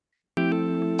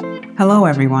Hello,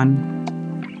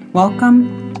 everyone.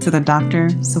 Welcome to the Dr.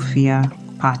 Sophia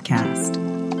podcast.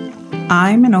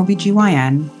 I'm an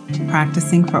ObGyn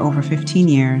practicing for over 15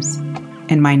 years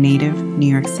in my native New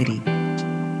York City.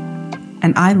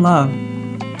 And I love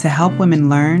to help women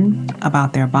learn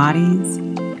about their bodies,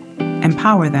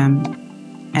 empower them,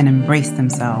 and embrace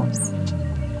themselves.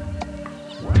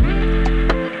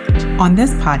 On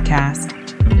this podcast,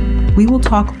 we will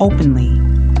talk openly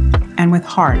and with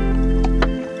heart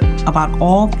about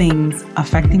all things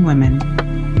affecting women,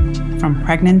 from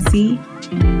pregnancy,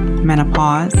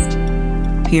 menopause,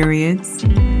 periods,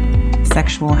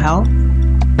 sexual health,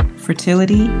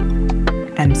 fertility,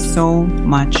 and so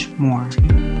much more.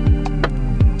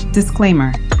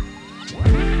 Disclaimer: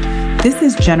 this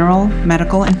is general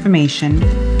medical information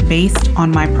based on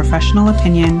my professional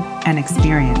opinion and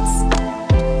experience.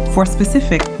 For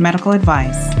specific medical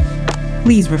advice,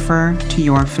 please refer to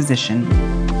your physician.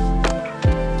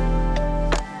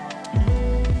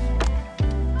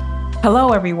 Hello,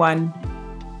 everyone.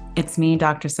 It's me,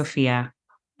 Dr. Sophia,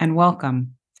 and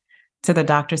welcome to the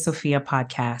Dr. Sophia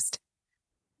podcast,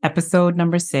 episode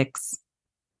number 6,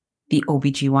 the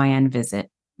ObGyn visit.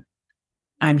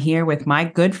 I'm here with my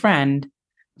good friend,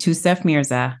 Touseef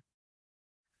Mirza.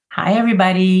 Hi,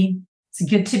 everybody. It's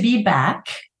good to be back.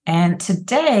 And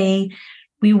today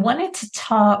we wanted to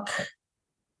talk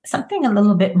something a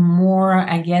little bit more,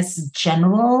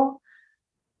 general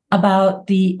about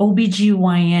the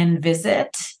ObGyn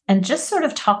visit and just sort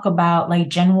of talk about like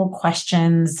general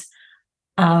questions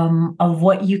of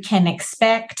what you can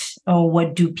expect or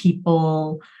what do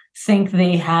people think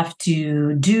they have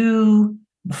to do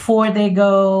before they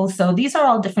go. So these are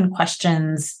all different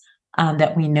questions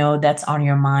that we know that's on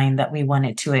your mind that we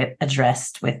wanted to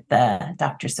address with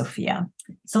Dr. Sophia.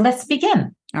 So let's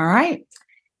begin. All right.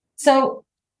 So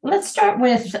let's start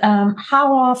with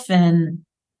how often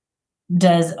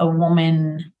does a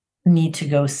woman need to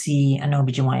go see an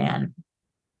ObGyn?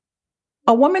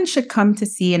 A woman should come to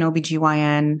see an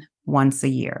ObGyn once a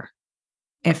year.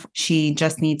 If she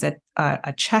just needs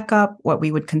a checkup, what we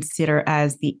would consider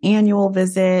as the annual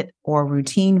visit or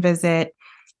routine visit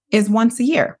is once a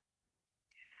year.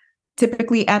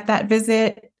 Typically at that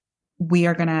visit, we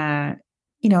are going to,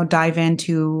 dive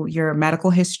into your medical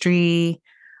history.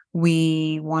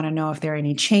 We want to know if there are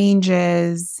any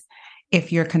changes, if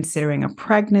you're considering a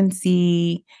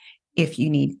pregnancy, if you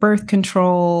need birth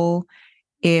control,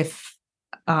 if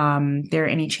there are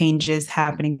any changes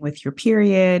happening with your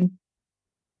period.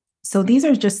 So these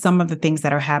are just some of the things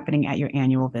that are happening at your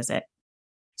annual visit.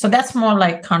 So that's more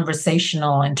like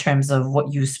conversational in terms of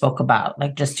what you spoke about,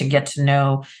 like just to get to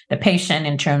know the patient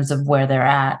in terms of where they're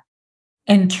at.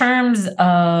 In terms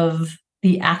of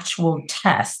the actual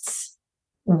tests,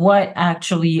 what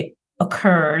actually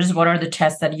occurs? What are the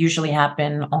tests that usually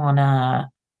happen on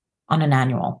an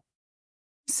annual?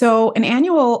 So an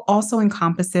annual also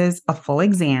encompasses a full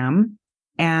exam.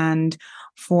 And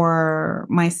for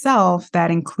myself,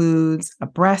 that includes a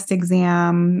breast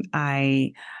exam.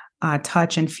 I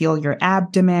touch and feel your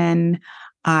abdomen.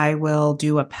 I will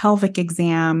do a pelvic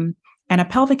exam. And a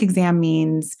pelvic exam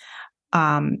means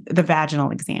the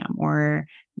vaginal exam or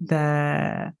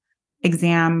the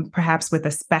exam perhaps with a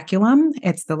speculum.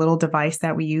 It's the little device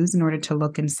that we use in order to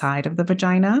look inside of the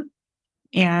vagina.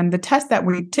 And the test that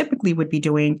we typically would be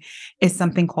doing is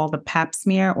something called the pap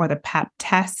smear or the pap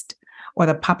test or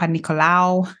the Papa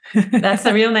Nicolau. That's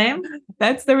the real name?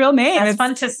 That's the real name. That's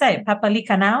fun to say. Papa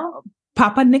Nicolau?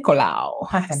 Papa Nicolau.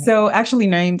 So actually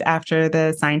named after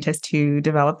the scientist who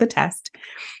developed the test.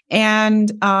 And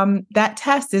that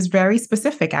test is very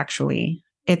specific, actually.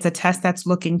 It's a test that's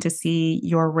looking to see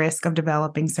your risk of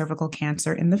developing cervical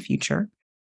cancer in the future.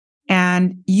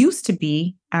 And used to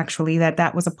be, actually,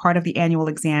 that was a part of the annual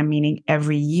exam, meaning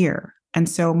every year. And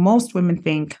so most women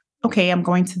think, okay, I'm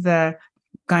going to the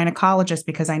gynecologist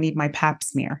because I need my pap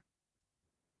smear.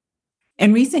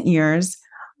 In recent years,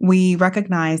 we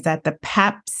recognize that the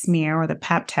pap smear or the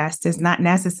pap test is not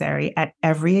necessary at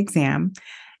every exam.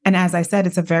 And as I said,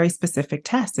 it's a very specific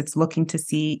test. It's looking to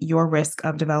see your risk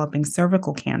of developing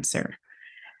cervical cancer.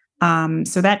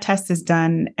 So that test is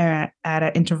done at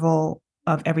an interval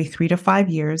of every 3 to 5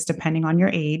 years, depending on your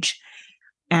age.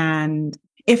 And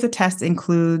if the test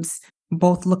includes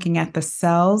both looking at the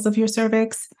cells of your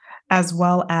cervix, as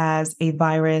well as a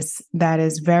virus that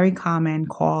is very common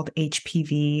called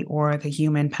HPV or the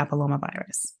human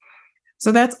papillomavirus.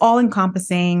 So that's all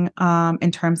encompassing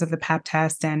in terms of the pap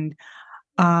test. And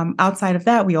outside of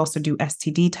that, we also do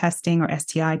STD testing or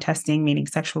STI testing, meaning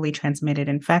sexually transmitted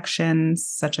infections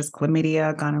such as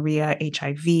chlamydia, gonorrhea,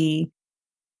 HIV.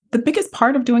 The biggest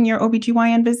part of doing your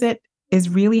ObGyn visit is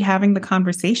really having the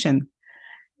conversation.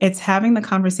 It's having the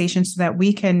conversation so that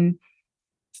we can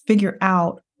figure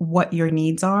out what your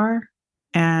needs are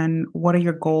and what are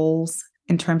your goals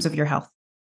in terms of your health.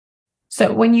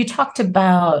 So when you talked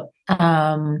about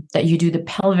that you do the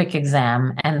pelvic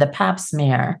exam and the pap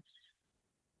smear,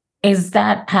 is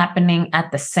that happening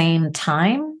at the same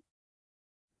time?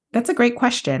 That's a great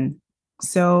question.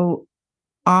 So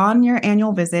on your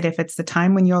annual visit, if it's the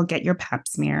time when you'll get your pap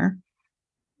smear,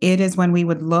 it is when we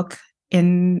would look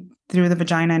in through the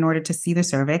vagina in order to see the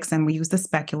cervix, and we use the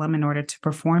speculum in order to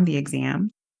perform the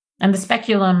exam. And the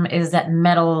speculum is that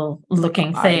metal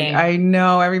looking thing. I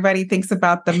know everybody thinks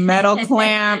about the metal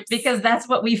clamps. Because that's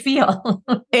what we feel.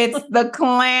 It's the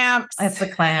clamps. It's the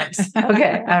clamps.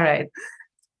 Okay. All right.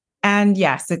 And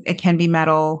yes, it can be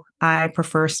metal. I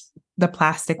prefer the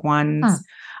plastic ones.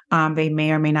 They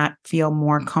may or may not feel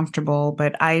more comfortable,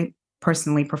 but I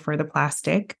personally prefer the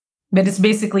plastic. But it's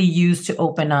basically used to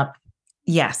open up.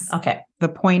 Yes. Okay. The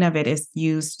point of it is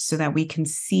used so that we can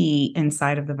see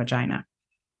inside of the vagina.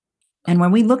 And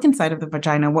when we look inside of the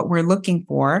vagina, what we're looking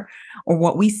for or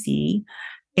what we see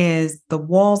is the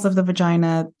walls of the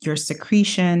vagina, your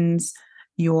secretions,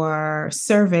 your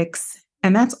cervix,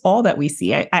 and that's all that we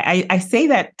see. I say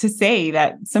that to say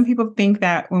that some people think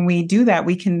that when we do that,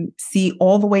 we can see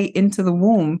all the way into the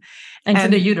womb. Into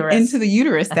the uterus. Into the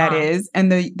uterus, that is.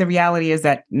 And the reality is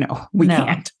that no, we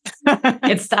can't.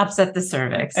 It stops at the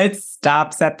cervix. It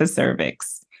stops at the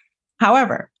cervix.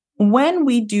 However, when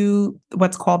we do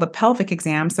what's called the pelvic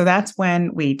exam, so that's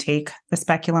when we take the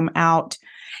speculum out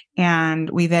and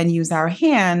we then use our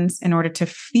hands in order to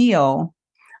feel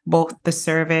both the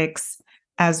cervix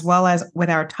as well as with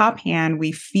our top hand,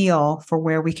 we feel for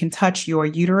where we can touch your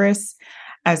uterus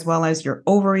as well as your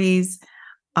ovaries.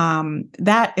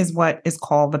 That is what is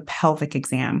called the pelvic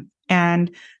exam. And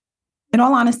in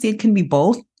all honesty, it can be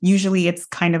both. Usually it's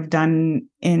kind of done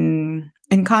in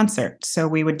concert. So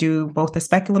we would do both the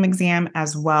speculum exam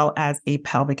as well as a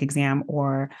pelvic exam,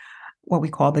 or what we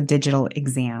call the digital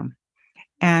exam.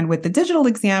 And with the digital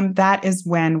exam, that is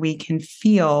when we can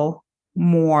feel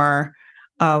more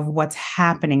of what's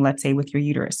happening, let's say, with your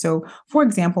uterus. So, for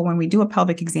example, when we do a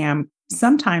pelvic exam,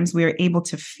 sometimes we are able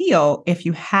to feel if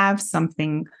you have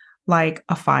something like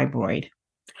a fibroid.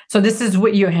 So this is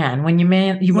with your hand. When you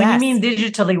mean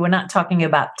digitally, we're not talking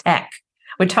about tech.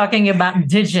 We're talking about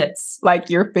digits. Like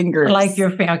your fingers. Like your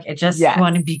finger. Okay, just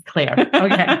want to be clear.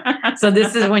 Okay. So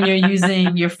this is when you're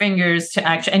using your fingers to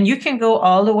actually, and you can go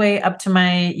all the way up to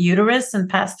my uterus and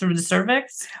pass through the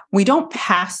cervix? We don't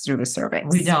pass through the cervix.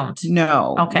 We don't.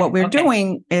 No. Okay. What we're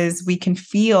doing is we can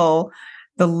feel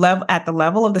the level at the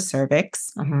level of the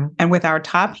cervix, and with our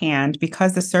top hand,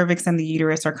 because the cervix and the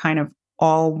uterus are kind of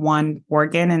all one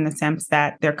organ in the sense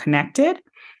that they're connected,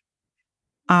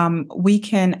 we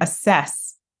can assess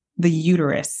the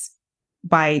uterus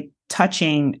by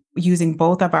using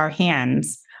both of our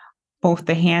hands, both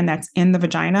the hand that's in the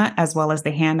vagina as well as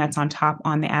the hand that's on top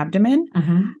on the abdomen,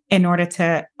 in order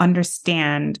to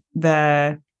understand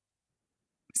the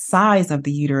size of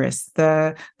the uterus,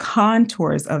 the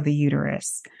contours of the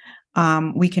uterus.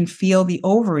 We can feel the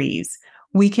ovaries.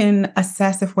 We can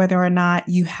assess if whether or not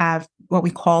you have what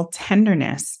we call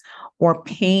tenderness or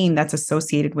pain that's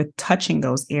associated with touching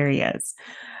those areas.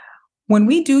 When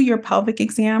we do your pelvic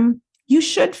exam, you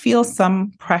should feel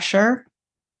some pressure,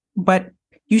 but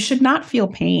you should not feel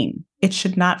pain. It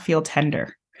should not feel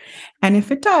tender. And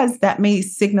if it does, that may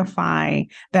signify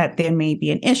that there may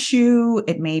be an issue.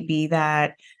 It may be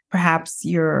that perhaps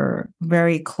you're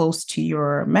very close to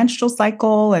your menstrual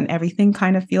cycle and everything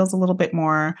kind of feels a little bit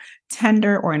more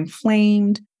tender or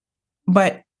inflamed.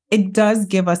 But it does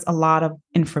give us a lot of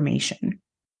information.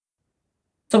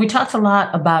 So we talked a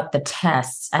lot about the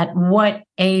tests. At what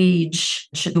age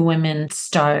should women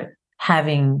start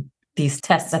having these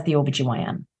tests at the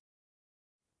ObGyn?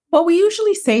 Well, we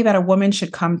usually say that a woman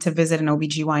should come to visit an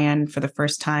ObGyn for the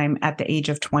first time at the age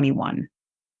of 21.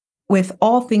 With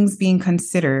all things being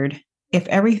considered, if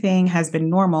everything has been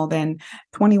normal, then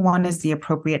 21 is the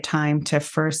appropriate time to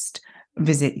first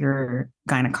visit your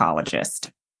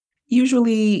gynecologist.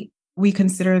 Usually, we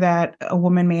consider that a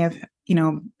woman may have,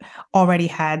 already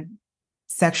had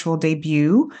sexual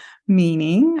debut,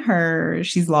 meaning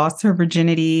she's lost her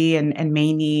virginity and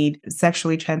may need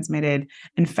sexually transmitted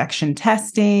infection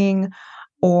testing,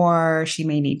 or she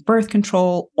may need birth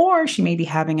control, or she may be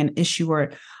having an issue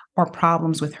or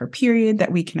problems with her period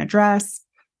that we can address.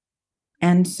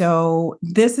 And so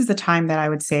this is the time that I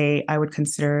would say I would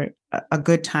consider a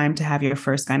good time to have your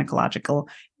first gynecological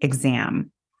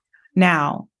exam.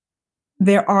 Now,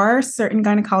 there are certain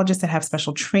gynecologists that have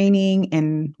special training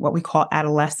in what we call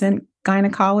adolescent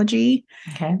gynecology.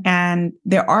 Okay. And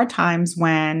there are times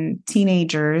when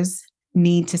teenagers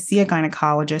need to see a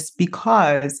gynecologist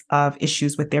because of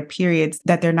issues with their periods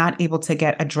that they're not able to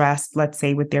get addressed, let's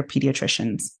say, with their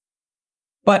pediatricians.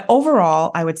 But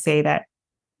overall, I would say that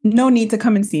no need to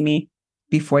come and see me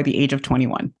before the age of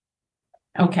 21.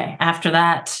 Okay. After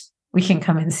that, we can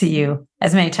come and see you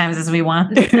as many times as we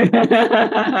want.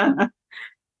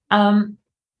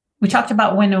 We talked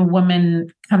about when a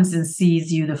woman comes and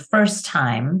sees you the first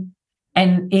time.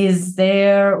 And is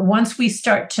there, once we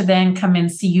start to then come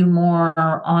and see you more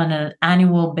on an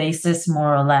annual basis,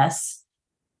 more or less,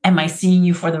 am I seeing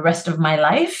you for the rest of my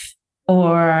life?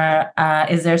 Or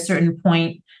is there a certain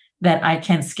point that I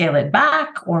can scale it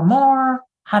back or more?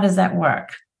 How does that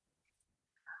work?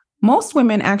 Most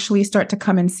women actually start to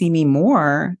come and see me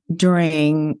more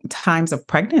during times of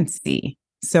pregnancy.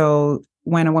 So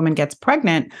when a woman gets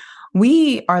pregnant,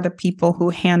 we are the people who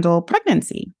handle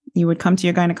pregnancy. You would come to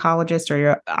your gynecologist or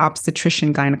your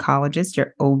obstetrician gynecologist,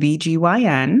 your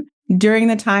ObGyn, during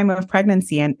the time of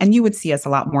pregnancy. And you would see us a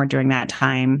lot more during that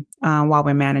time while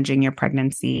we're managing your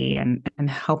pregnancy and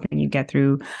helping you get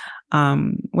through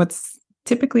what's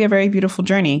typically a very beautiful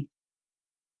journey.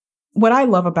 What I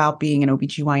love about being an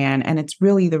ObGyn, and it's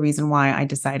really the reason why I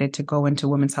decided to go into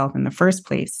women's health in the first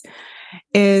place,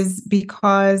 is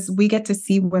because we get to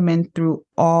see women through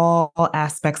all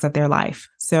aspects of their life.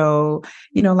 So,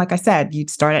 like I said, you'd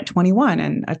start at 21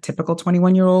 and a typical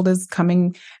 21-year-old is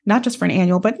coming not just for an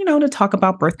annual, but, to talk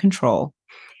about birth control.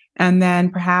 And then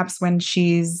perhaps when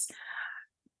she's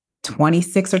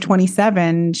 26 or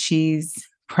 27, she's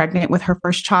pregnant with her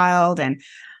first child. And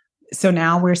so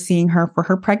now we're seeing her for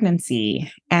her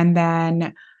pregnancy. And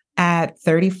then at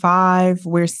 35,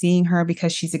 we're seeing her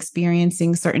because she's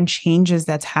experiencing certain changes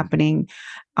that's happening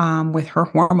with her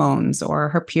hormones, or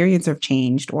her periods have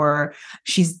changed, or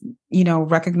she's,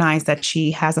 recognized that she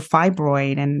has a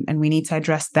fibroid and we need to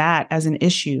address that as an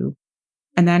issue.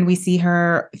 And then we see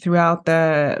her throughout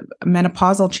the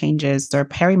menopausal changes or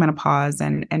perimenopause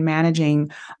and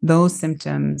managing those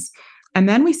symptoms. And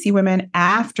then we see women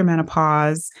after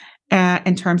menopause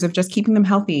in terms of just keeping them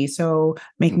healthy. So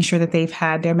making sure that they've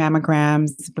had their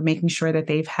mammograms, but making sure that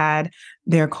they've had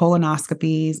their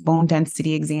colonoscopies, bone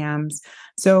density exams.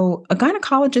 So a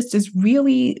gynecologist is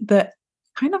really the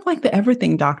kind of like the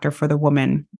everything doctor for the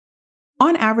woman.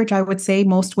 On average, I would say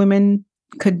most women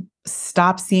could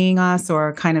stop seeing us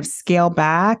or kind of scale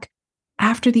back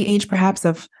after the age perhaps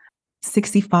of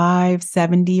 65,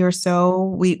 70 or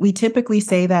so. We typically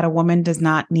say that a woman does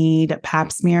not need a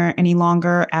pap smear any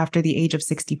longer after the age of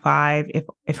 65.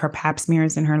 If her pap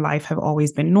smears in her life have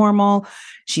always been normal,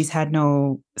 she's had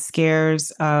no scares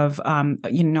of,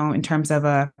 in terms of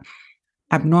a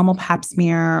abnormal pap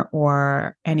smear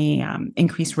or any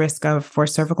increased risk for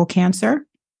cervical cancer.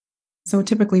 So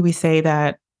typically we say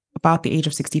that about the age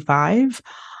of 65.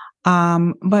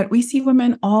 But we see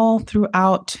women all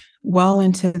throughout, well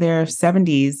into their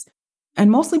 70s, and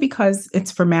mostly because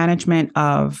it's for management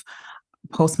of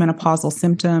postmenopausal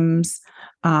symptoms,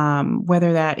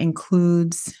 whether that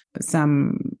includes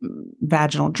some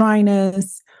vaginal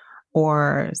dryness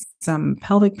or some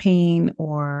pelvic pain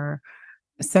or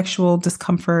sexual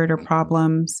discomfort or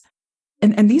problems.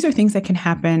 And these are things that can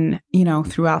happen,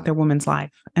 throughout their woman's life.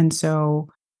 And so,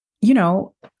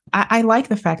 I like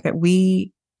the fact that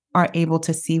we are able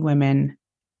to see women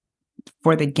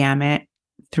for the gamut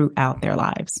throughout their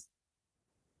lives.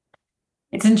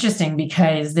 It's interesting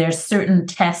because there's certain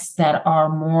tests that are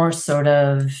more sort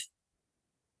of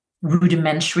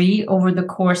rudimentary over the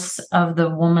course of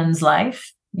the woman's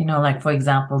life. Like, for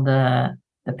example, the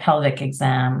pelvic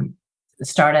exam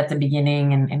start at the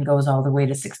beginning and goes all the way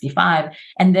to 65.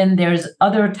 And then there's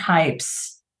other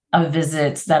types of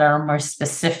visits that are more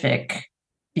specific,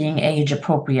 being age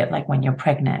appropriate, like when you're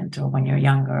pregnant or when you're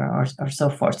younger or so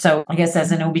forth. So I guess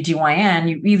as an OBGYN,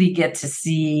 you really get to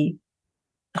see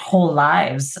the whole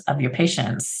lives of your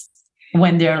patients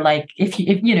when they're like, if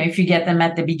you get them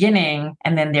at the beginning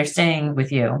and then they're staying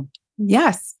with you.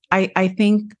 Yes. I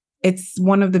think it's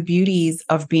one of the beauties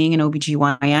of being an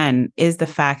OBGYN is the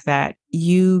fact that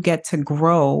you get to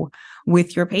grow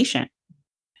with your patient.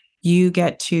 You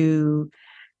get to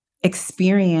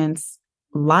experience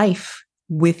life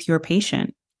with your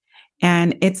patient.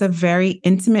 And it's a very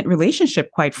intimate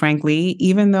relationship, quite frankly,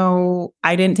 even though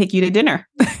I didn't take you to dinner.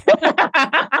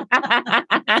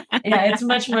 Yeah, it's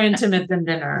much more intimate than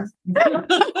dinner.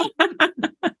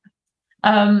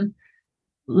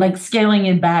 Like scaling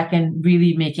it back and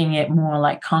really making it more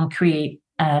like concrete.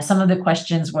 Some of the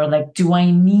questions were like, do I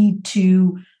need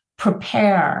to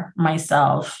prepare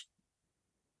myself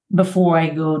before I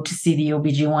go to see the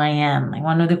OBGYN? Like,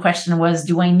 one of the questions was,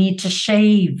 do I need to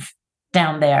shave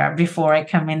down there before I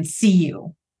come and see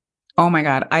you? Oh my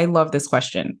God, I love this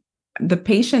question. The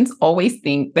patients always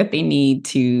think that they need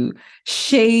to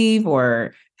shave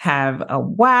or have a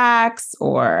wax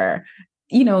or,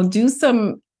 do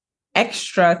some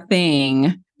extra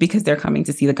thing because they're coming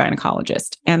to see the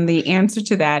gynecologist. And the answer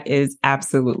to that is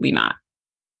absolutely not.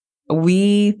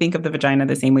 We think of the vagina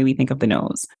the same way we think of the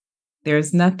nose.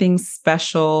 There's nothing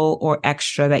special or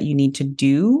extra that you need to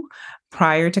do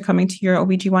prior to coming to your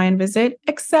OBGYN visit,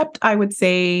 except I would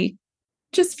say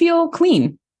just feel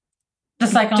clean.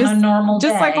 Just like on a normal day.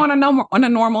 Just like on a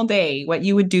normal day. What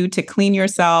you would do to clean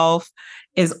yourself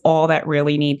is all that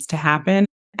really needs to happen.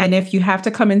 And if you have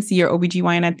to come and see your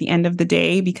OBGYN at the end of the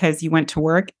day because you went to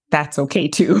work, that's okay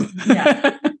too.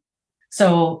 Yeah.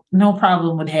 So no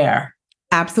problem with hair.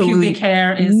 Absolutely. Pubic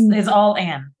hair is all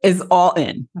in. Is all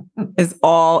in. Is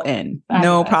all in.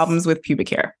 No problems with pubic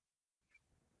hair.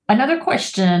 Another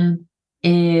question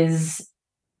is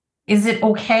it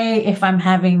okay if I'm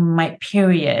having my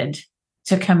period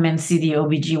to come and see the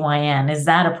OBGYN? Is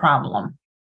that a problem?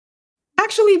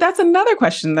 Actually, that's another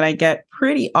question that I get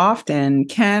pretty often.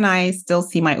 Can I still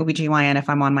see my OBGYN if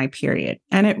I'm on my period?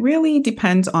 And it really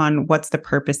depends on what's the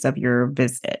purpose of your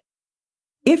visit.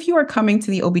 If you are coming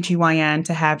to the OBGYN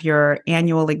to have your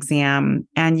annual exam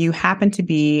and you happen to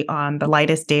be on the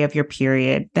lightest day of your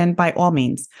period, then by all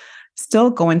means,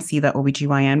 still go and see the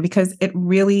OBGYN because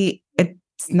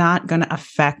it's not going to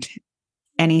affect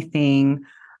anything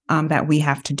that we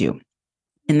have to do.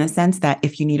 In the sense that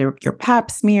if you need your pap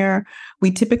smear,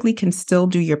 we typically can still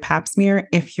do your pap smear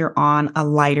if you're on a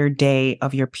lighter day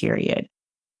of your period.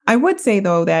 I would say,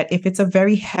 though, that if it's a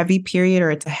very heavy period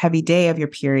or it's a heavy day of your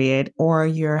period, or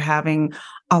you're having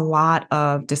a lot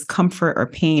of discomfort or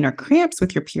pain or cramps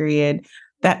with your period,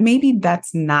 that maybe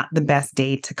that's not the best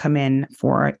day to come in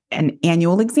for an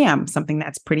annual exam, something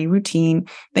that's pretty routine.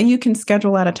 Then you can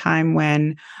schedule at a time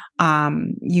when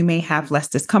you may have less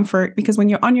discomfort, because when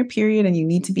you're on your period and you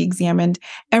need to be examined,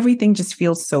 everything just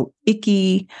feels so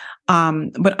icky.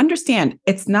 But understand,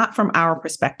 it's not from our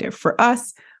perspective. For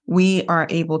us, we are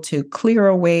able to clear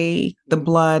away the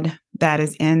blood that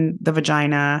is in the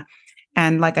vagina.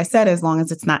 And like I said, as long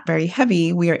as it's not very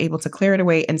heavy, we are able to clear it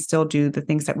away and still do the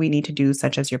things that we need to do,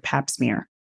 such as your pap smear.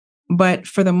 But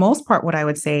for the most part, what I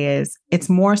would say is it's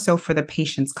more so for the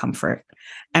patient's comfort.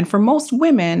 And for most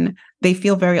women, they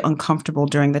feel very uncomfortable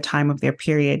during the time of their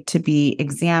period to be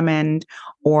examined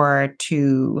or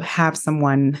to have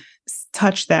someone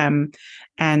touch them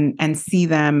and see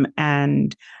them,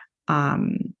 and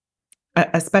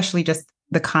especially just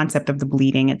the concept of the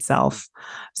bleeding itself.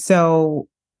 So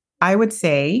I would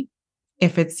say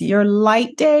if it's your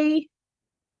light day,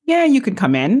 yeah, you could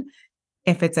come in.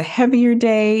 If it's a heavier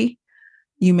day,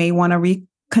 you may want to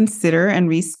reconsider and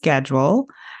reschedule.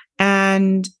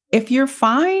 And if you're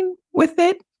fine with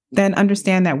it, then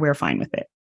understand that we're fine with it.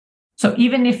 So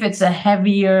even if it's a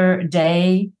heavier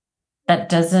day, that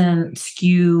doesn't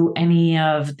skew any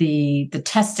of the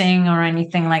testing or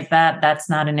anything like that, that's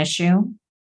not an issue?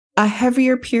 A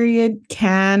heavier period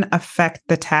can affect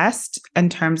the test in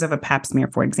terms of a pap smear,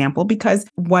 for example, because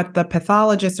what the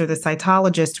pathologist or the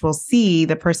cytologist will see,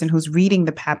 the person who's reading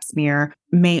the pap smear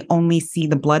may only see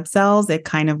the blood cells. It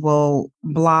kind of will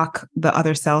block the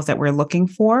other cells that we're looking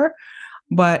for.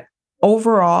 But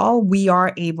overall, we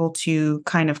are able to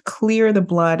kind of clear the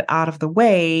blood out of the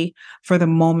way for the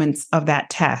moments of that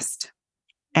test.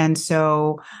 And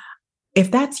so if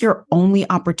that's your only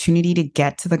opportunity to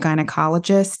get to the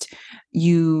gynecologist,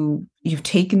 you've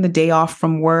taken the day off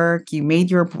from work, you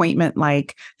made your appointment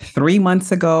like 3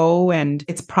 months ago, and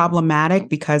it's problematic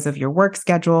because of your work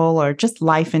schedule or just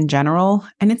life in general,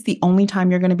 and it's the only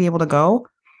time you're going to be able to go,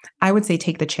 I would say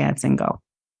take the chance and go.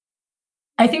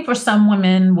 I think for some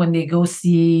women, when they go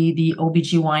see the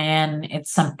OBGYN,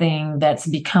 it's something that's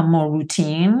become more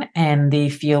routine and they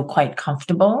feel quite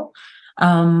comfortable.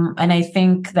 And I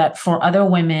think that for other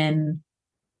women,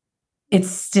 it's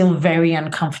still very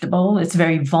uncomfortable. It's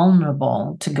very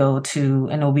vulnerable to go to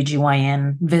an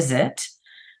OBGYN visit.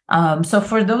 So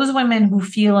for those women who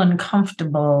feel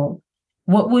uncomfortable,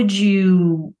 what would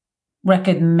you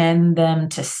recommend them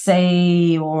to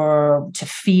say or to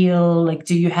feel? Like,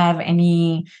 do you have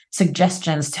any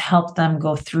suggestions to help them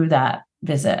go through that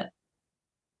visit?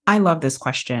 I love this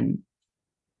question.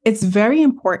 It's very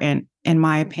important, in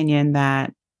my opinion,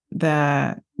 that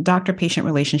the doctor-patient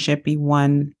relationship be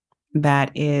one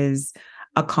that is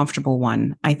a comfortable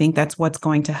one. I think that's what's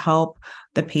going to help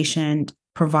the patient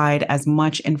provide as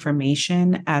much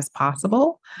information as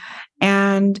possible.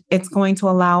 And it's going to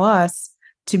allow us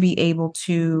to be able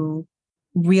to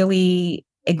really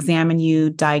examine you,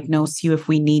 diagnose you if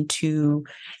we need to,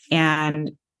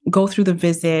 and go through the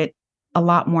visit a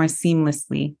lot more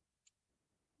seamlessly.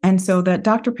 And so the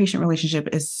doctor-patient relationship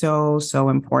is so, so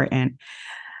important.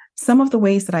 Some of the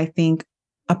ways that I think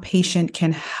a patient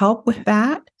can help with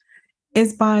that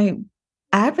is by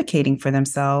advocating for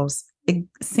themselves,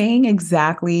 saying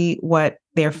exactly what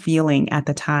they're feeling at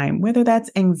the time, whether that's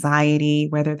anxiety,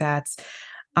 whether that's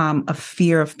a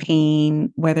fear of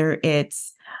pain, whether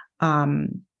it's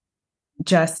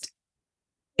just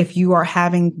if you are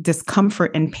having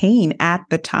discomfort and pain at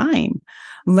the time,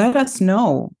 let us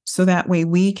know so that way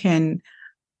we can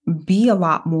be a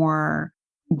lot more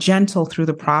gentle through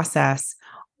the process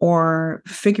or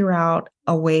figure out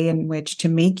a way in which to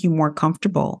make you more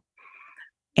comfortable.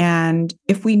 And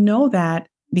if we know that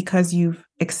because you've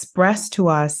expressed to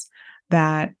us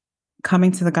that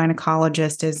coming to the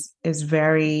gynecologist is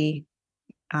very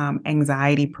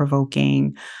anxiety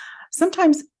provoking,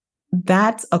 sometimes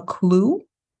that's a clue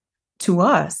to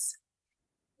us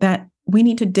that we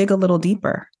need to dig a little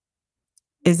deeper.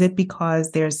 Is it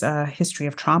because there's a history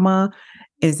of trauma?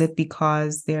 Is it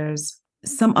because there's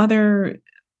some other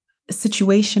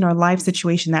situation or life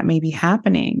situation that may be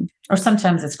happening? Or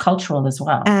sometimes it's cultural as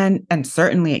well. And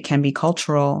certainly it can be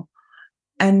cultural.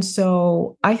 And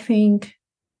so I think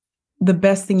the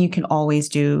best thing you can always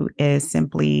do is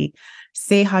simply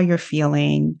say how you're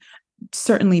feeling,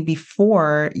 certainly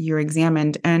before you're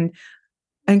examined. And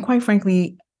quite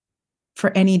frankly,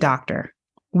 for any doctor,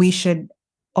 we should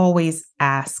always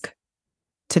ask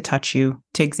to touch you,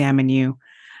 to examine you,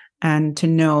 and to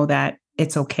know that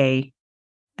it's okay.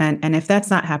 And if that's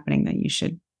not happening, then you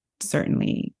should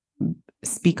certainly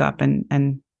speak up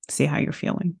and say how you're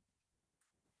feeling.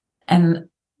 And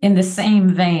in the same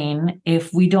vein,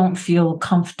 if we don't feel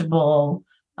comfortable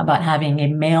about having a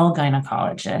male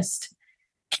gynecologist,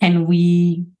 can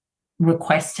we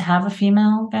request to have a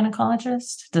female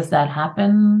gynecologist? Does that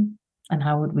happen? And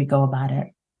how would we go about it?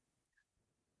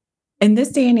 In this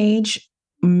day and age,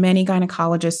 many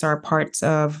gynecologists are parts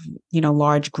of,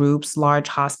 large groups, large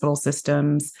hospital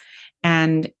systems.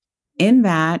 And in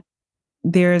that,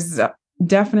 there's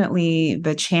definitely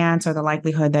the chance or the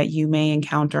likelihood that you may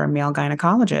encounter a male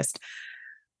gynecologist.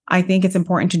 I think it's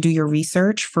important to do your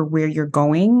research for where you're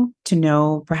going to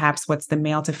know perhaps what's the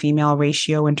male to female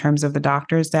ratio in terms of the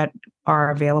doctors that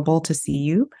are available to see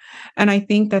you. And I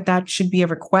think that should be a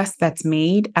request that's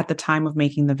made at the time of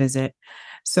making the visit.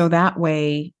 So that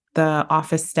way, the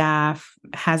office staff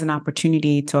has an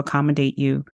opportunity to accommodate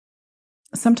you.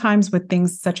 Sometimes with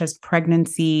things such as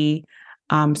pregnancy,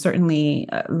 certainly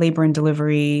labor and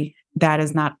delivery, that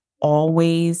is not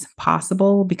always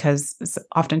possible because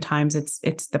oftentimes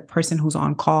it's the person who's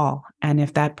on call. And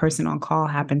if that person on call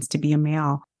happens to be a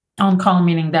male. On call,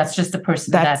 meaning that's just the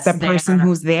person that's the person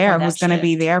who's there, who's going to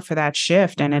be there for that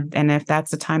shift. Mm-hmm. And if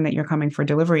that's the time that you're coming for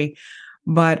delivery.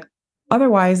 But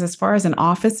otherwise, as far as an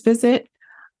office visit,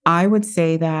 I would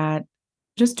say that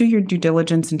just do your due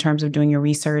diligence in terms of doing your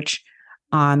research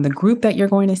on the group that you're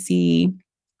going to see,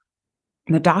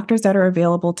 the doctors that are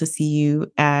available to see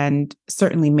you, and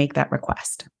certainly make that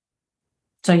request.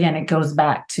 So again, it goes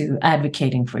back to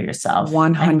advocating for yourself.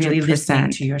 100%. And really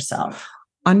listening to yourself.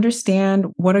 Understand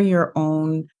what are your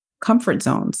own comfort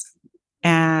zones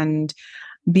and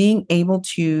being able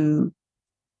to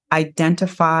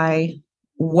identify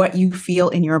what you feel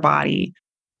in your body.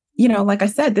 Like I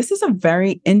said, this is a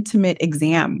very intimate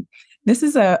exam. This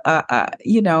is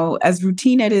as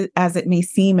routine as it may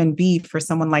seem and be for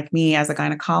someone like me as a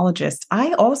gynecologist.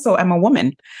 I also am a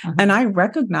woman, and I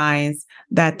recognize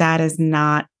that is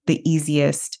not the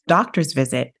easiest doctor's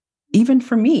visit. Even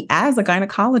for me as a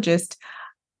gynecologist,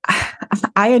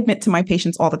 I admit to my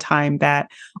patients all the time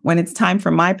that when it's time for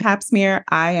my pap smear,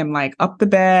 I am like up the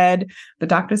bed. The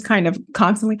doctor's kind of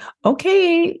constantly,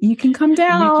 okay, you can come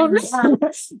down.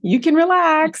 You can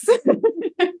relax.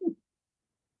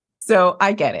 So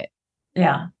I get it.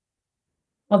 Yeah.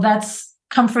 Well, that's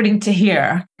comforting to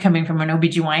hear coming from an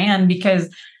OBGYN,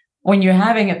 because when you're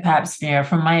having a pap smear,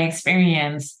 from my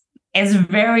experience, it's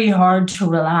very hard to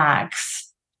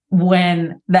relax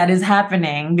when that is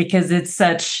happening because it's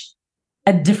such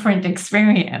a different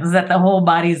experience that the whole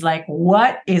body's like,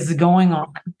 what is going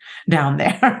on down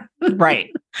there? Right.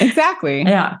 Exactly.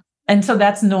 Yeah. And so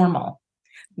that's normal.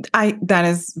 That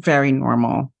is very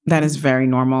normal. That is very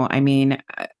normal. I mean,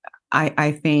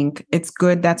 I think it's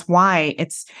good. That's why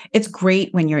it's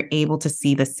great when you're able to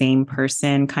see the same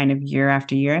person kind of year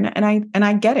after year. And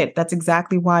I get it. That's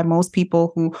exactly why most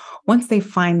people who, once they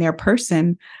find their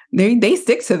person, they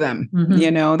stick to them.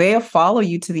 Mhm. They'll follow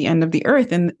you to the end of the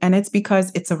earth. And it's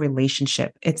because it's a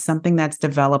relationship. It's something that's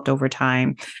developed over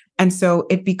time. And so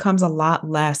it becomes a lot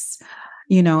less,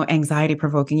 anxiety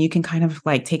provoking. You can kind of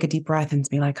like take a deep breath and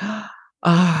be like,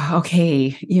 okay,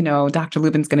 Dr.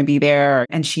 Lubin's going to be there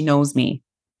and she knows me.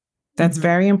 That's Mhm.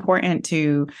 very important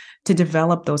to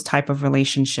develop those type of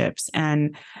relationships.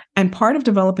 And part of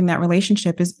developing that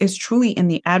relationship is truly in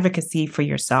the advocacy for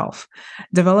yourself.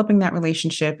 Developing that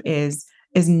relationship is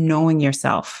knowing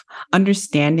yourself,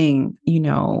 understanding,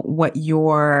 what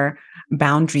your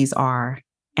boundaries are,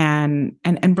 and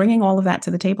bringing all of that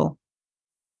to the table.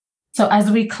 So,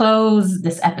 as we close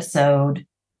this episode,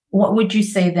 what would you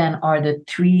say then are the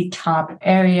 3 top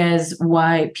areas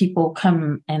why people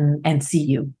come and see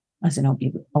you as an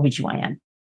OBGYN?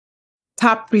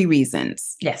 Top 3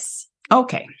 reasons. Yes.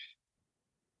 Okay.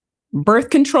 Birth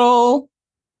control,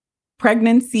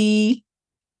 pregnancy,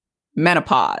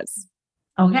 menopause.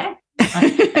 Okay.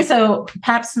 So,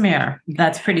 pap smear,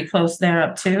 that's pretty close there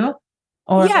up too?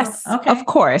 Or Yes, of okay.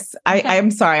 course. Okay.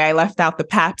 I'm sorry, I left out the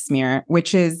pap smear,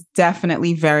 which is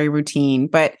definitely very routine.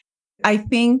 But I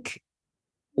think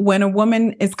when a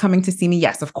woman is coming to see me,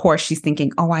 yes, of course, she's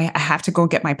thinking, oh, I have to go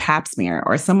get my pap smear,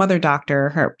 or some other doctor,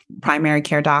 her primary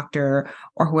care doctor,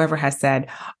 or whoever has said,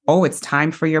 oh, it's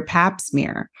time for your pap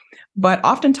smear. But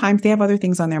oftentimes they have other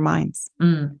things on their minds.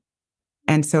 Mm.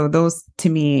 And so those to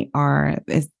me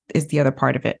is the other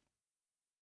part of it.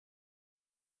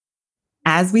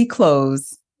 As we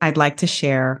close, I'd like to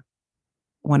share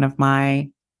one of my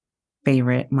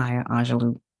favorite Maya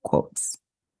Angelou quotes.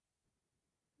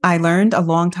 I learned a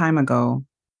long time ago,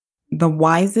 the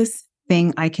wisest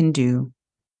thing I can do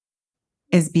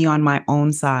is be on my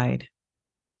own side,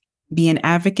 be an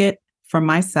advocate for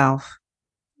myself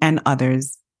and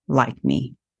others like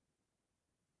me.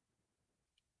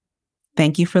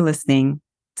 Thank you for listening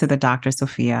to the Dr.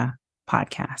 Sophia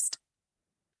podcast.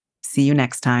 See you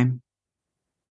next time.